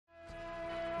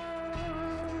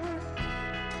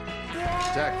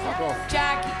Jack, fuck off.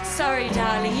 Jack, sorry,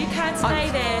 darling, you can't stay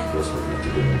there.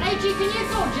 AG, can you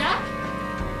call Jack?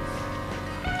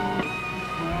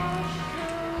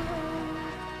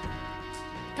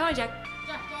 Come on, Jack.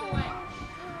 Jack, go away.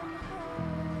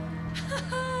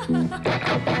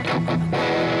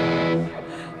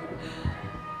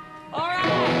 All right.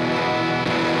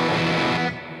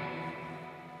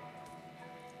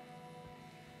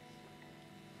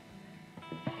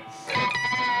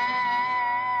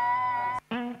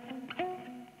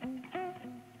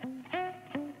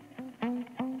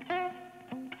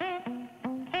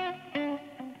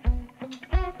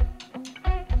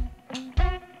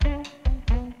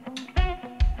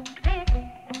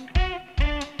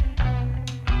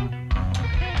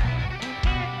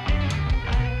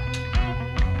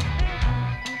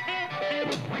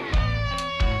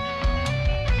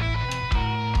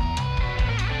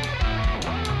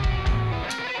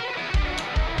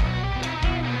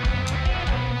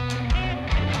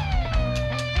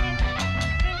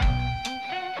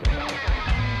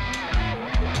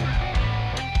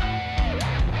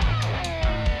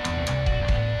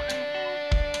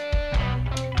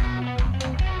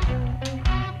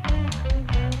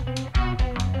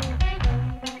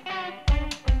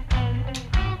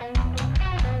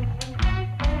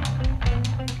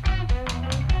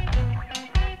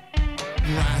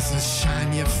 Rise and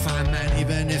shine, you're fine, man,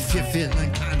 even if you're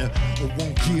feeling kind of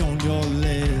wonky on your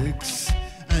legs.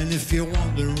 And if you're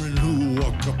wondering who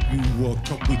woke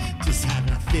up, we just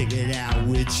haven't figured out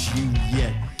which you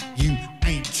yet. You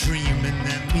ain't dreaming,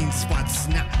 that means what's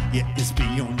not yet is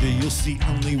beyond it. You'll see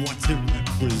only what it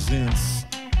represents.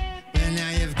 And now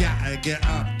you've gotta get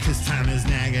up, cause time is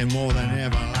nagging more than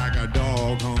ever, like a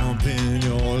dog humping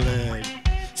your leg.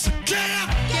 So get up!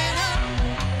 Get up,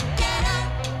 get up,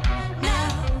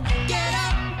 now, get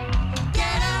up,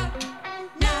 get up,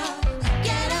 now,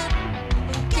 get up,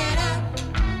 get up,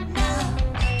 now,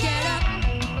 get up,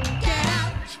 get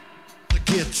up.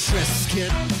 Get dressed,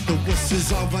 kid, the worst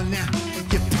is over now.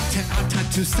 You picked an odd time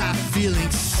to start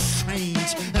feeling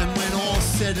strange. And when all's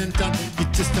said and done,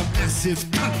 you're just a massive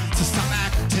cunt. So stop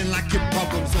acting like your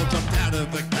problems all jumped out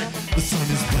of a cake. The sun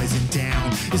is blazing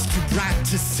down, it's too bright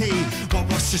to see. What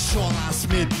was the shore last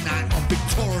midnight on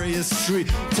Victoria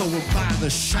Street? So we'll buy the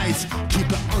shades, keep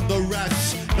it on the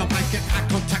rest. Not making eye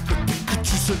contact with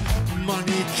Pikachu and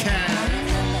money cash. I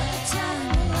remember a time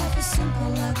when life was simple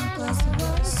like a glass of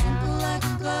water, simple like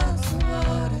a glass of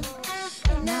water.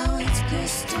 And now it's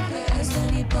crystal clear as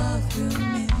any bathroom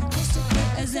mirror, crystal clear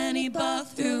as any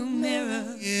bathroom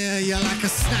mirror. Yeah, you're like a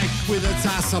snake with its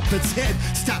ass up its head.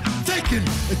 Stop thinking,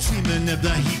 dreaming of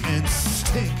the heat and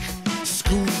stink.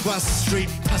 School bus, street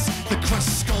bus, the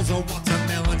crushed skulls of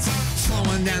watermelons,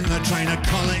 slowing down the train of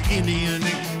color Indian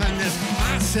ink. And there's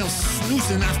myself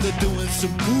snoozing after doing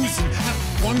some boozing. Have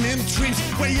one of them dreams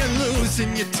where you're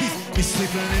losing your teeth. You're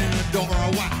sleeping in a door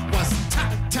or what was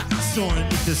tap, tap, snoring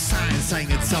with the sign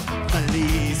saying it's up,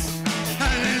 please.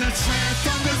 And in a trance,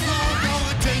 thunder's low,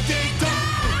 going ding, ding, dong.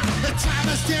 The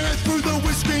driver staring through the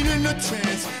windscreen in a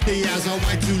trance. The hours are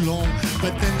way too long,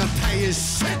 but then the pay is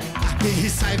set.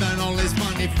 He's saving all his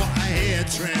money for a hair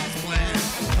transplant.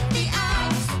 The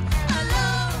hours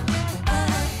alone, but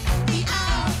the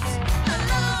hours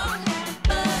alone,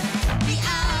 but the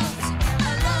hours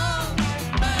alone,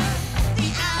 but the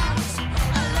hours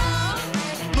alone.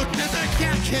 Look at that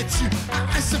cat catch you.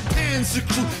 Ice a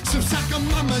pansy-crew. Some sucker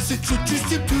mamas introduced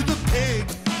him to the pig.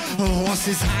 A horse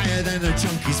is higher than the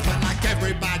junkies, but like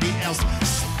everybody else,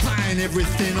 supplying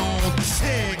everything on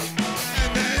tick.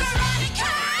 And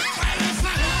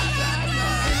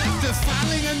there's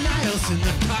filing her nails in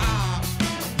the car.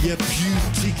 Your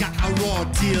beauty got a raw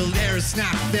deal there, it's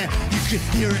not there. You could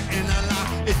hear it in her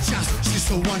laugh, it just, she's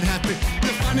so unhappy.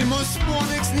 The funny most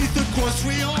mornings neath the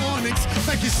grocery awnings.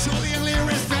 Like you surely only a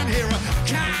restaurant hero.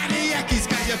 Cardiac, he's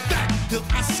got your back. He'll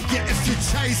ask you if you're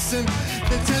chasing.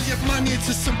 Then tell your money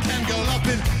to some can girl up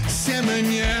in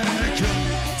Seminyak.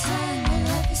 Remember a time when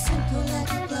life was simple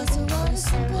like a glass of water,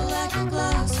 simple like a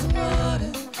glass of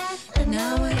water. And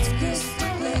now it's crystal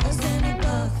clear as any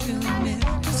bathroom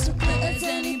mirror, crystal clear as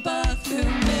any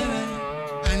bathroom mirror.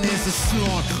 And there's a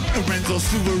snort, Lorenzo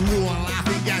Subaru on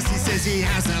laughing gas. He says he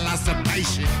hasn't lost a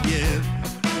patient yet.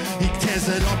 He tears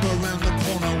it up around the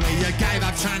corner where you gave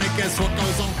up trying to guess what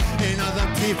goes on in other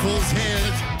people's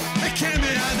heads. It can't be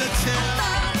hard to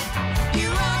tell. You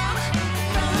are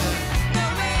from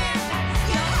nowhere,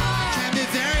 your heart. Can be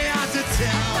very hard to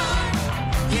tell.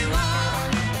 You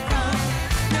are from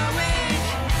nowhere,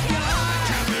 your heart.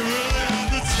 Can be really hard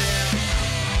to tell.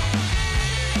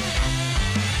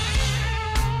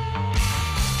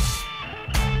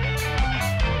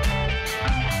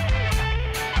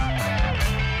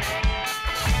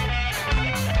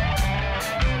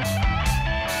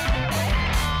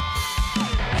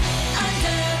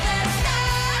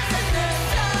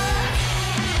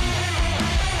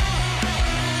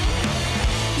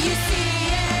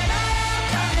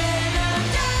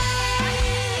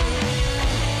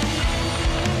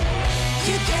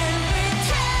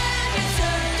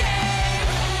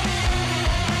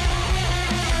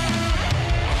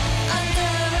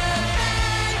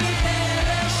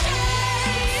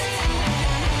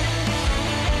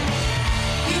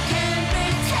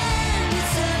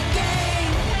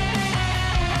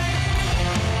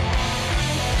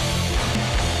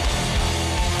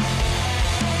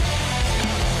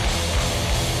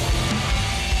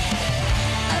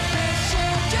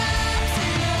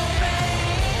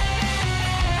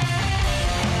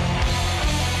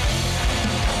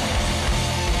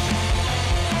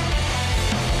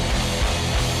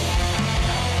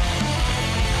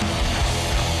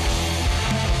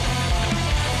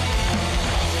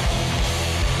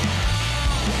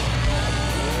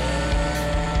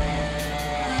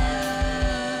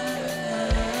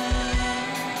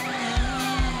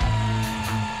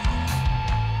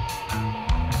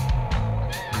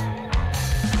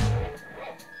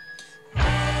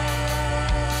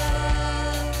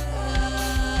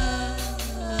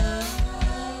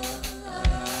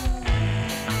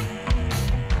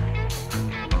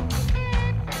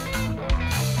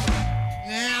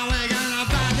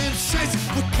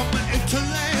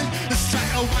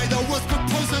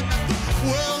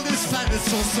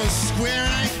 so square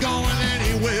and ain't going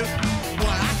anywhere.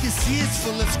 Well, I can see it's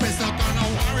full of squares, not gonna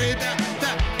worry about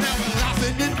that. Now we're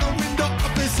laughing in the window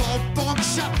of this old bunk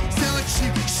shop, selling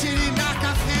cheap, shitty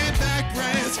knockoff handbag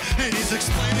brands. And he's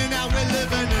explaining how we're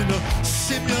living in a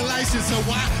simulation, so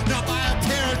why not buy a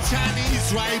pair of Chinese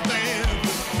Ray-Bans?